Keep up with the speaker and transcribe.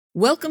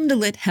Welcome to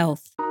Lit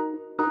Health.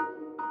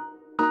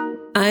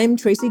 I'm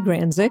Tracy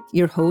Granzik,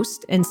 your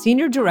host and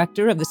Senior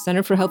Director of the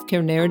Center for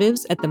Healthcare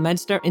Narratives at the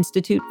MedStar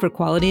Institute for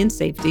Quality and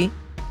Safety,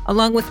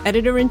 along with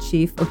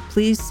Editor-in-Chief of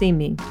Please See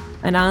Me,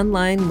 an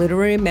online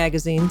literary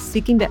magazine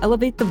seeking to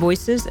elevate the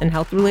voices and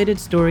health-related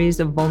stories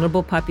of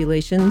vulnerable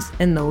populations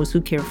and those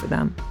who care for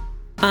them.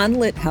 On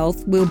Lit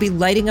Health, we'll be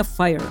lighting a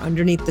fire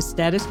underneath the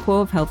status quo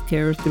of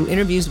healthcare through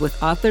interviews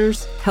with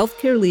authors,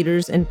 healthcare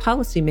leaders, and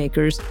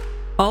policymakers,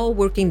 all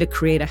working to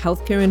create a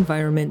healthcare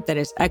environment that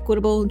is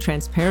equitable and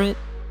transparent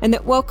and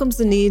that welcomes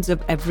the needs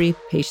of every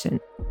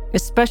patient,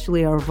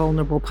 especially our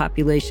vulnerable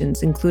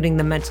populations, including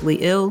the mentally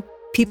ill,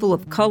 people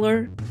of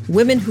color,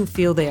 women who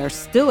feel they are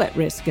still at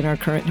risk in our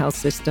current health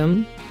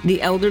system,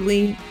 the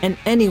elderly, and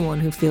anyone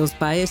who feels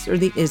bias or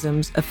the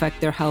isms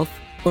affect their health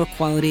or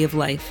quality of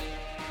life.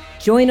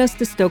 Join us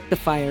to stoke the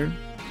fire.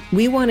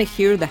 We want to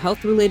hear the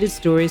health-related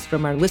stories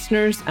from our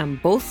listeners on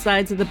both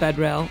sides of the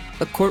bedrail,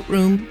 the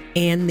courtroom,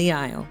 and the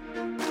aisle.